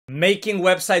Making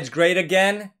websites great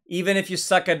again, even if you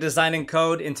suck at designing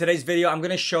code. In today's video, I'm going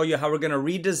to show you how we're going to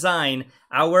redesign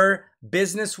our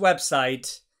business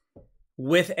website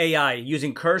with AI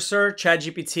using Cursor,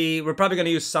 ChatGPT. We're probably going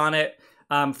to use Sonnet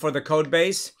for the code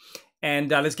base.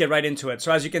 And let's get right into it.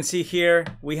 So as you can see here,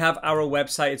 we have our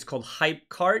website. It's called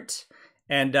HypeCart.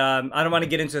 And I don't want to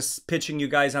get into pitching you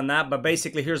guys on that, but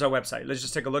basically here's our website. Let's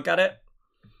just take a look at it.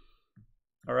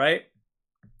 All right.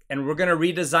 And we're going to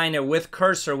redesign it with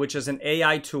Cursor, which is an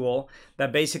AI tool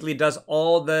that basically does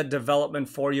all the development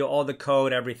for you, all the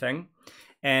code, everything.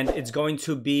 And it's going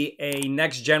to be a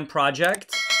next-gen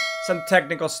project, some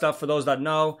technical stuff for those that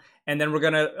know. And then we're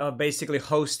going to basically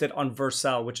host it on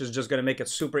Vercel, which is just going to make it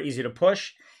super easy to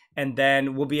push. And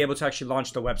then we'll be able to actually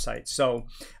launch the website. So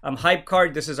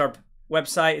HypeCart, this is our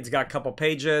website. It's got a couple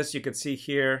pages. You can see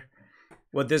here.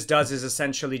 What this does is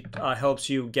essentially helps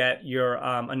you get your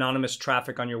anonymous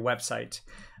traffic on your website.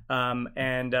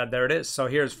 There it is. So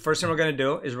here's first thing we're going to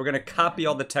do is we're going to copy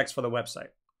all the text for the website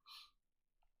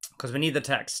because we need the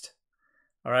text.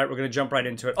 All right, we're going to jump right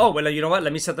into it. Oh, well, you know what?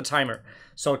 Let me set the timer.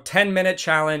 So 10-minute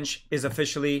challenge is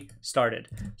officially started.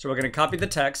 So we're going to copy the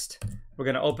text. We're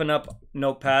going to open up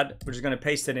Notepad. We're just going to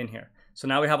paste it in here. So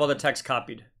now we have all the text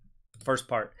copied. First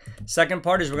part. Second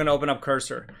part is we're going to open up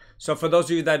Cursor. So for those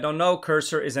of you that don't know,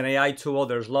 Cursor is an AI tool.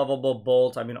 There's Lovable,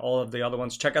 Bolt, I mean all of the other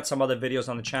ones. Check out some other videos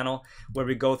on the channel where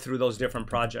we go through those different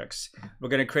projects. We're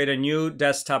going to create a new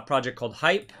desktop project called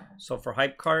Hype. So for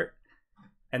HypeCart.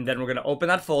 And then we're going to open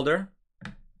that folder.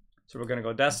 So we're going to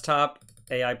go desktop,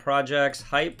 AI projects,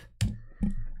 Hype.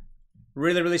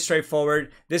 Really, really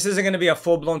straightforward. This isn't going to be a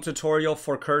full-blown tutorial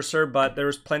for Cursor, but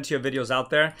there's plenty of videos out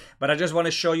there. But I just want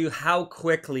to show you how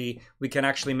quickly we can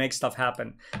actually make stuff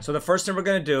happen. So the first thing we're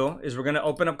going to do is we're going to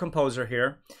open up Composer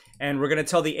here, and we're going to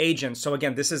tell the agent. So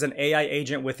again, this is an AI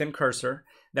agent within Cursor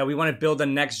that we want to build a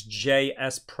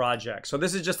NextJS project. So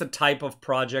this is just a type of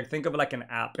project. Think of it like an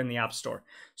app in the App Store.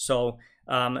 So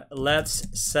let's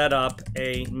set up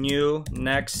a new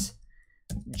NextJS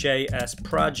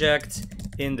project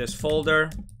in this folder.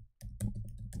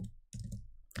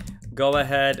 Go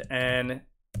ahead and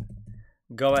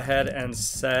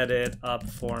set it up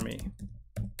for me.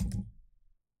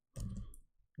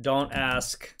 Don't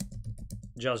ask,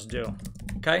 just do.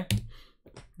 Okay?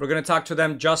 We're going to talk to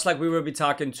them just like we would be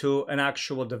talking to an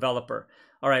actual developer.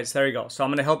 All right, so there you go. So I'm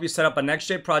going to help you set up a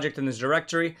Next.js project in this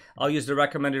directory. I'll use the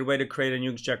recommended way to create a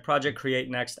new Next.js project, create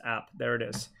next app. There it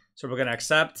is. So we're going to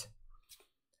accept.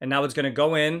 And now it's going to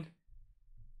go in.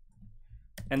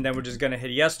 And then we're just going to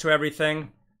hit yes to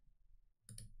everything.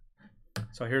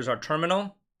 So here's our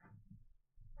terminal.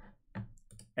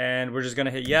 And we're just going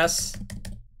to hit yes.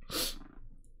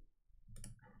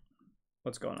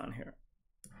 What's going on here?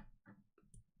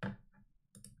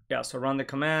 Yeah, so run the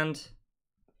command.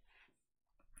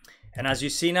 And as you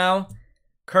see now,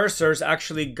 Cursor's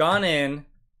actually gone in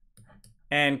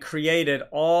and created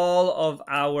all of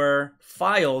our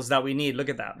files that we need. Look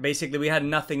at that. Basically, we had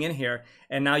nothing in here.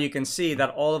 And now you can see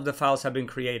that all of the files have been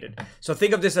created. So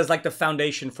think of this as like the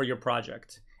foundation for your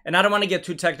project. And I don't want to get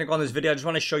too technical in this video. I just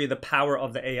want to show you the power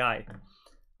of the AI.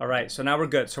 All right, so now we're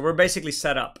good. So we're basically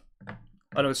set up.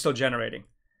 Oh, no, it's still generating.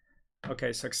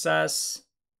 Okay, success.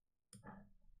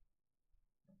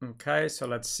 Okay, so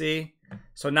let's see.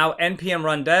 So now npm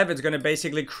run dev is going to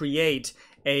basically create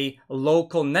a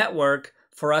local network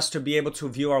for us to be able to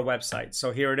view our website.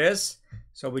 So here it is.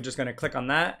 So we're just going to click on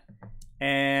that.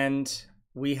 And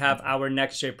we have our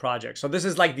Next.js project. So this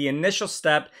is like the initial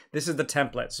step. This is the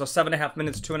template. So 7.5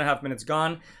 minutes, 2.5 minutes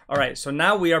gone. All right, so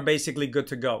now we are basically good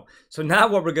to go. So now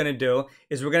what we're going to do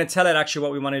is we're going to tell it actually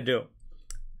what we want to do.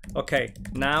 Okay,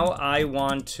 now I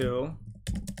want to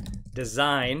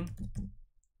design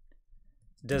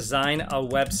a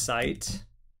website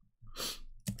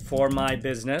for my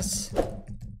business.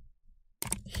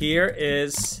 Here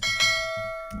is,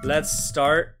 let's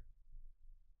start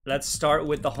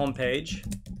with the home page.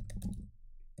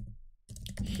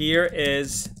 Here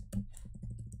is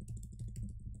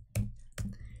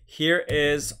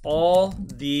all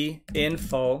the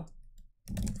info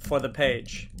for the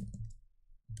page.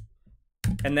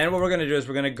 And then what we're going to do is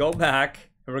we're going to go back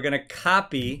and we're going to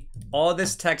copy all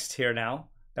this text here now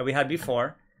that we had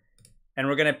before, and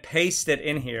we're going to paste it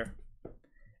in here,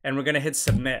 and we're going to hit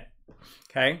submit.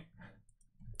 Okay.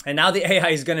 And now the AI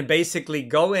is going to basically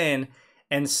go in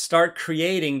and start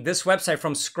creating this website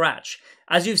from scratch.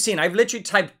 As you've seen, I've literally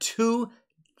typed 2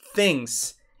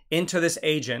 things into this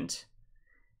agent.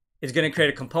 It's going to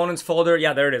create a components folder.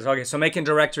 Yeah, there it is. Okay, so making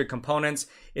directory components.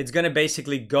 It's going to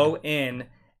basically go in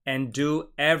and do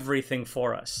everything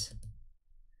for us.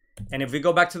 And if we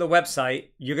go back to the website,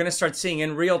 you're going to start seeing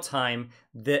in real time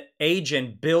the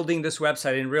agent building this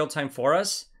website in real time for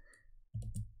us.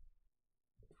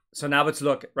 So now it's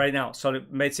look right now. So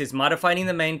it says modifying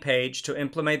the main page to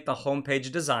implement the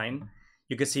homepage design.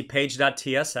 You can see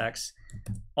page.tsx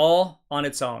all on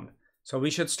its own. So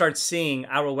we should start seeing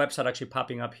our website actually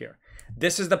popping up here.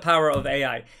 This is the power of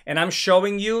AI. And I'm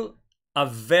showing you a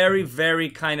very, very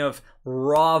kind of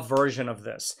raw version of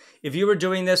this. If you were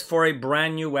doing this for a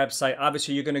brand new website,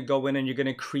 obviously you're going to go in and you're going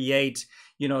to create,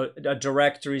 you know,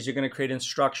 directories, you're going to create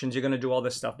instructions, you're going to do all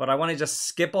this stuff. But I want to just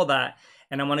skip all that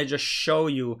and I want to just show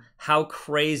you how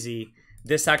crazy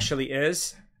this actually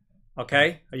is.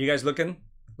 Okay, are you guys looking?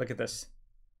 Look at this.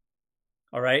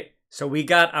 All right, so we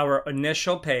got our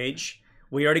initial page.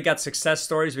 We already got success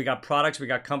stories, we got products, we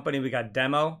got company, we got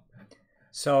demo.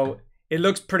 So it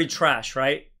looks pretty trash,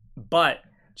 right? But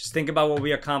just think about what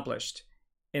we accomplished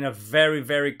in a very,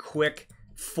 very quick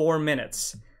 4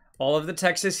 minutes. All of the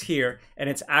text is here and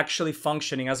it's actually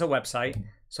functioning as a website.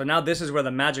 So now this is where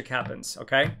the magic happens,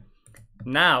 okay?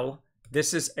 Now,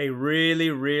 this is a really,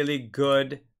 really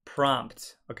good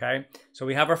prompt, okay? So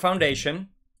we have our foundation.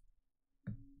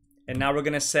 And now we're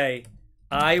gonna say,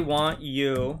 I want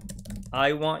you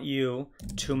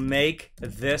to make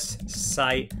this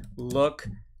site look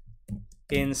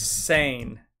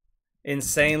insanely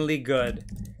good.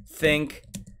 Think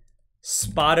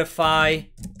Spotify,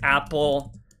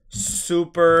 Apple,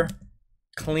 super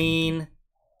clean,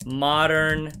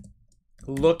 modern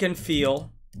look and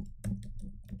feel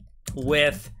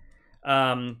with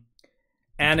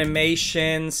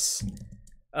animations,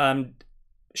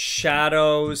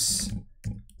 shadows,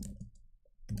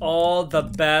 all the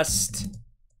best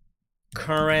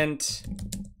current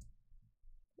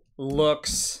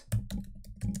looks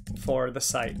for the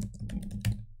site.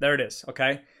 There it is,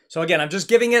 okay? So again, I'm just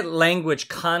giving it language,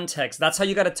 context. That's how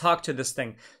you got to talk to this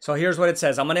thing. So here's what it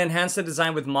says. I'm going to enhance the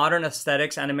design with modern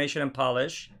aesthetics, animation, and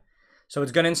polish. So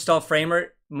it's going to install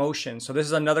Framer Motion. So this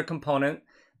is another component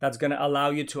that's going to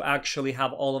allow you to actually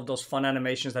have all of those fun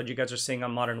animations that you guys are seeing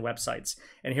on modern websites.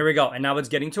 And here we go. And now it's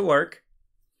getting to work.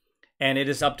 And it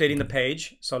is updating the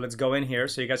page. So let's go in here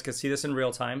so you guys can see this in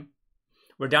real time.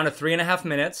 We're down to 3.5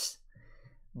 minutes.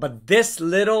 But this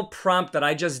little prompt that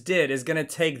I just did is going to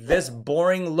take this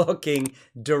boring looking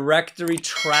directory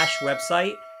trash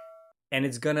website and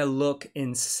it's going to look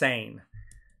insane.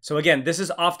 So again, this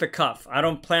is off the cuff. I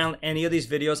don't plan any of these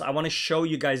videos. I want to show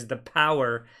you guys the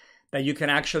power that you can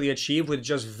actually achieve with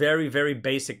just very, very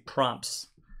basic prompts.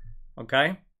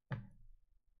 Okay?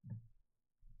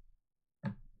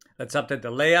 Let's update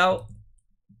the layout.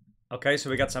 Okay, so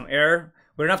we got some error.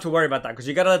 We don't have to worry about that because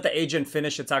you got to let the agent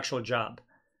finish its actual job.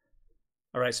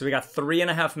 All right, so we got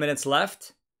 3.5 minutes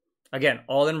left. Again,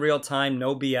 all in real time,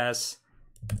 no BS.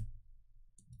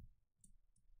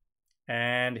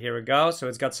 And here we go. So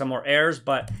it's got some more errors,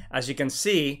 but as you can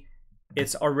see,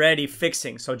 it's already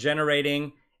fixing. So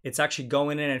generating, it's actually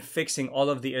going in and fixing all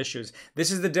of the issues.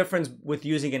 This is the difference with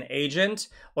using an agent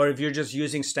or if you're just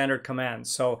using standard commands.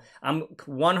 So I'm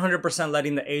 100%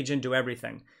 letting the agent do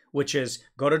everything, which is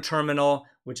go to terminal,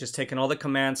 which is taking all the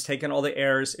commands, taking all the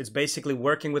errors. It's basically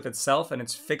working with itself and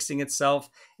it's fixing itself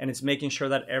and it's making sure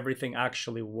that everything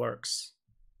actually works.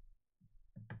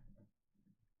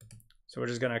 So we're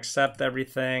just going to accept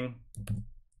everything.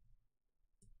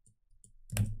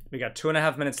 We got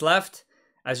 2.5 minutes left.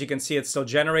 As you can see, it's still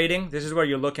generating. This is where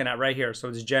you're looking at right here. So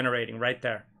it's generating right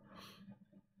there.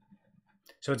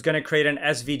 So it's going to create an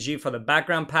SVG for the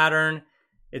background pattern.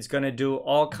 It's going to do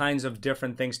all kinds of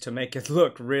different things to make it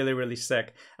look really, really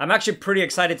sick. I'm actually pretty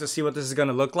excited to see what this is going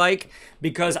to look like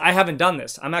because I haven't done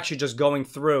this. I'm actually just going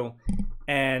through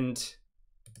and...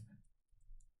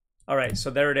 All right, so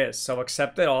there it is. So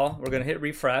accept it all. We're going to hit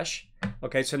refresh.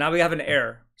 Okay, so now we have an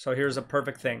error. So here's a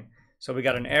perfect thing. So we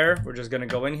got an error. We're just going to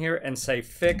go in here and say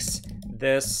fix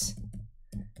this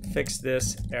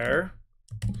error.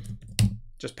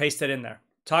 Just paste it in there.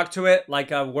 Talk to it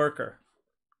like a worker.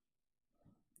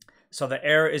 So the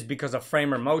error is because of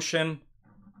Framer Motion.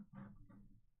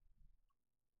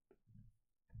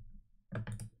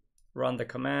 Run the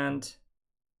command.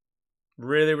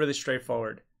 Really, really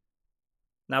straightforward.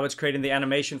 Now it's creating the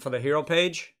animation for the hero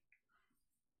page.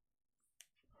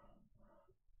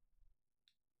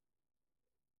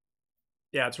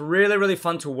 Yeah, it's really, really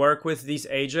fun to work with these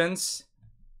agents.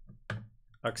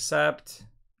 Accept.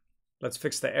 Let's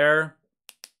fix the error.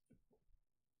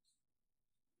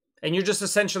 And you're just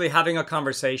essentially having a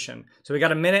conversation. So we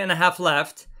got 1.5 minutes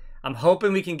left. I'm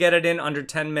hoping we can get it in under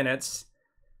 10 minutes.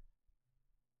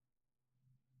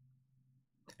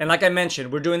 And like I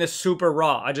mentioned, we're doing this super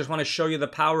raw. I just want to show you the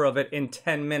power of it in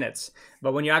 10 minutes.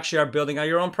 But when you actually are building out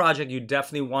your own project, you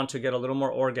definitely want to get a little more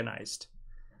organized.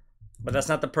 But that's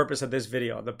not the purpose of this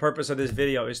video. The purpose of this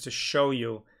video is to show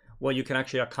you what you can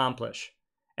actually accomplish.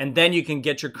 And then you can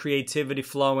get your creativity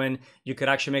flowing. You could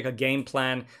actually make a game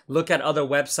plan. Look at other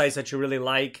websites that you really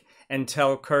like and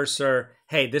tell Cursor,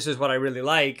 hey, this is what I really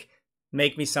like.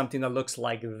 Make me something that looks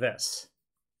like this.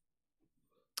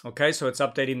 Okay, so it's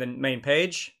updating the main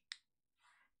page.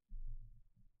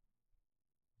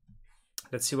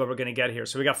 Let's see what we're gonna get here.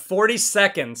 So we got 40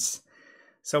 seconds.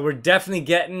 So we're definitely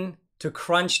getting to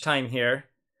crunch time here.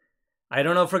 I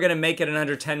don't know if we're gonna make it in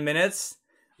under 10 minutes,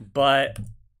 but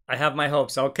I have my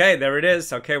hopes. Okay, there it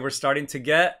is. Okay, we're starting to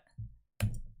get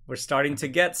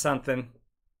something.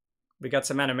 We got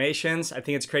some animations. I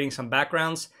think it's creating some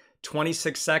backgrounds.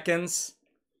 26 seconds.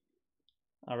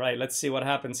 All right, let's see what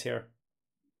happens here.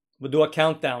 We'll do a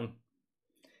countdown.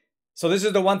 So this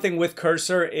is the one thing with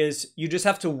Cursor is you just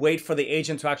have to wait for the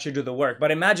agent to actually do the work. But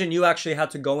imagine you actually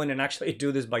had to go in and actually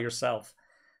do this by yourself.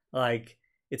 Like,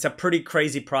 it's a pretty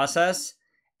crazy process.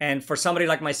 And for somebody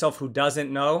like myself who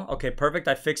doesn't know, okay, perfect,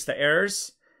 I fixed the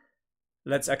errors.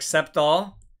 Let's accept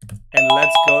all. And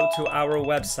let's go to our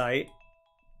website.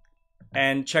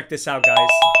 And check this out, guys.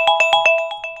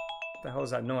 What the hell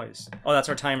is that noise? Oh, that's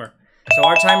our timer. So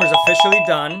our timer is officially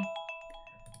done.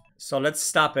 So let's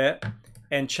stop it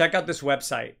and check out this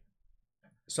website.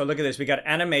 So look at this. We got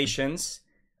animations.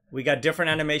 We got different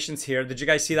animations here. Did you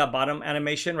guys see that bottom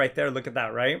animation right there? Look at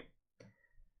that, right?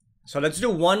 So let's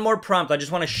do one more prompt. I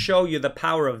just want to show you the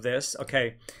power of this.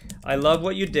 Okay. I love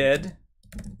what you did.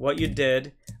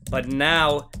 But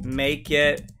now make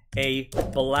it a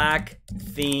black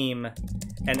theme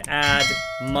and add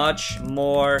much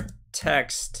more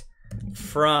text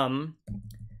from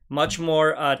the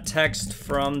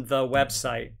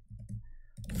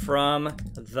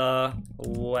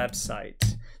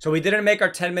website. So we didn't make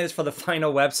our 10 minutes for the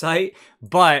final website,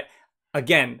 but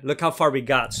again, look how far we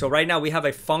got. So right now we have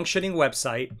a functioning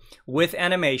website with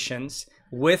animations,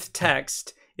 with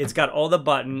text. It's got all the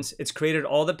buttons. It's created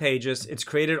all the pages. It's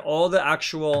created all the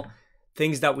actual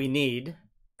things that we need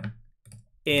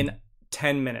in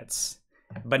 10 minutes.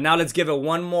 But now let's give it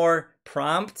one more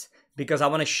prompt because I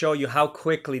want to show you how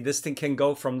quickly this thing can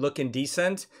go from looking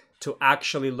decent to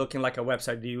actually looking like a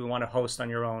website that you want to host on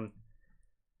your own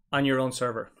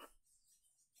server.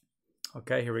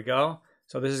 Okay, here we go.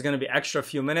 So this is going to be extra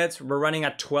few minutes. We're running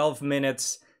at 12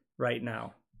 minutes right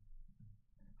now.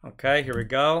 Okay, here we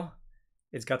go.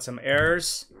 It's got some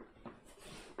errors.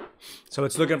 So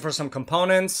it's looking for some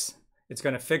components. It's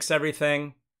going to fix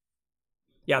everything.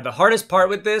 Yeah, the hardest part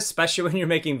with this, especially when you're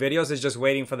making videos, is just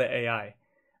waiting for the AI.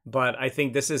 But I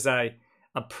think this is a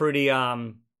pretty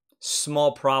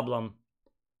small problem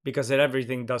because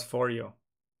everything does for you.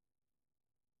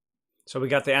 So we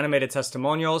got the animated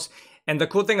testimonials. And the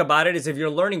cool thing about it is if you're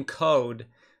learning code,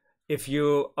 if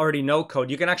you already know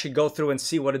code, you can actually go through and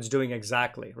see what it's doing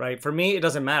exactly, right? For me, it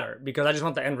doesn't matter because I just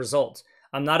want the end result.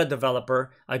 I'm not a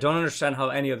developer. I don't understand how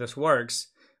any of this works.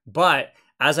 But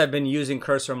as I've been using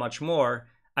Cursor much more,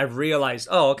 I've realized,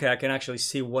 oh, okay, I can actually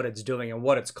see what it's doing and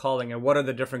what it's calling and what are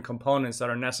the different components that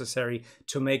are necessary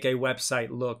to make a website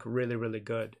look really, really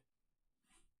good.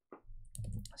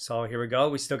 So here we go.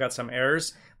 We still got some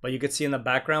errors, but you could see in the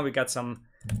background, we got some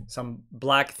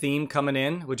black theme coming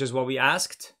in, which is what we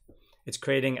asked. It's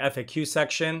creating FAQ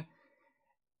section.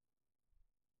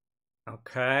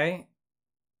 Okay.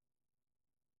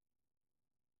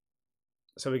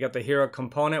 So we got the hero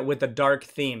component with the dark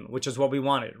theme, which is what we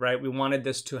wanted, right? We wanted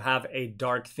this to have a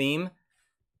dark theme.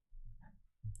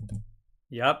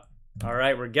 Yep. All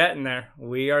right, we're getting there.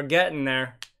 We are getting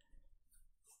there.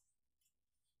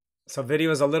 So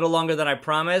video is a little longer than I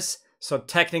promised. So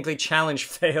technically challenge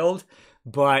failed,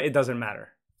 but it doesn't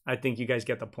matter. I think you guys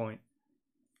get the point.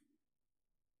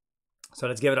 So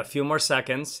let's give it a few more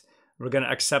seconds. We're going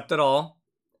to accept it all.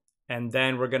 And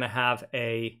then we're going to have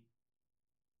a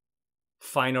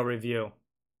final review.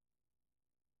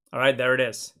 All right, there it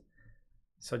is.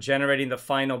 So generating the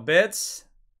final bits.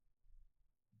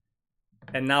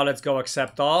 And now let's go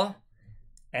accept all.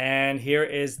 And here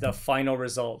is the final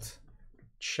result.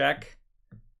 Check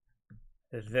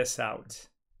this out.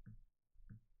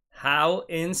 How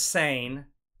insane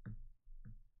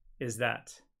is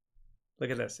that? Look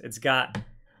at this. It's got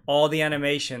all the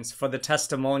animations for the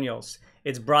testimonials.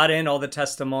 It's brought in all the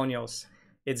testimonials.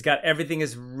 It's got everything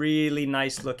is really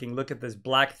nice looking. Look at this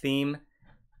black theme.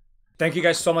 Thank you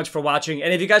guys so much for watching.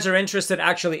 And if you guys are interested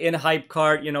actually in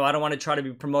HypeCart, you know, I don't want to try to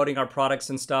be promoting our products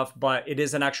and stuff, but it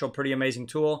is an actual pretty amazing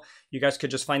tool. You guys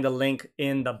could just find the link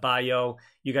in the bio.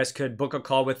 You guys could book a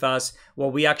call with us.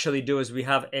 What we actually do is we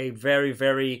have a very,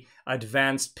 very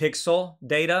advanced pixel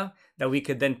data that we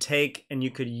could then take and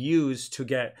you could use to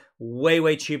get way,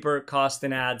 way cheaper cost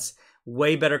in ads,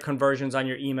 way better conversions on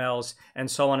your emails,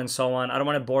 and so on and so on. I don't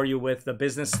want to bore you with the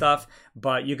business stuff,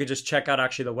 but you could just check out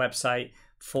actually the website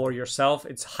for yourself.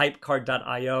 It's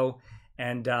hypecart.io,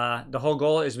 and the whole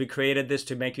goal is we created this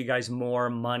to make you guys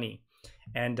more money,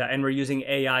 and we're using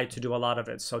AI to do a lot of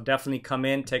it. So definitely come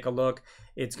in, take a look.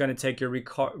 It's going to take your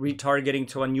retargeting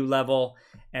to a new level,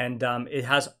 and it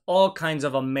has all kinds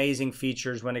of amazing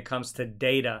features when it comes to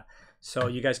data. So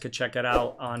you guys could check it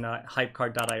out on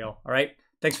hypecart.io. All right,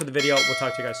 thanks for the video. We'll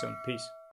talk to you guys soon. Peace.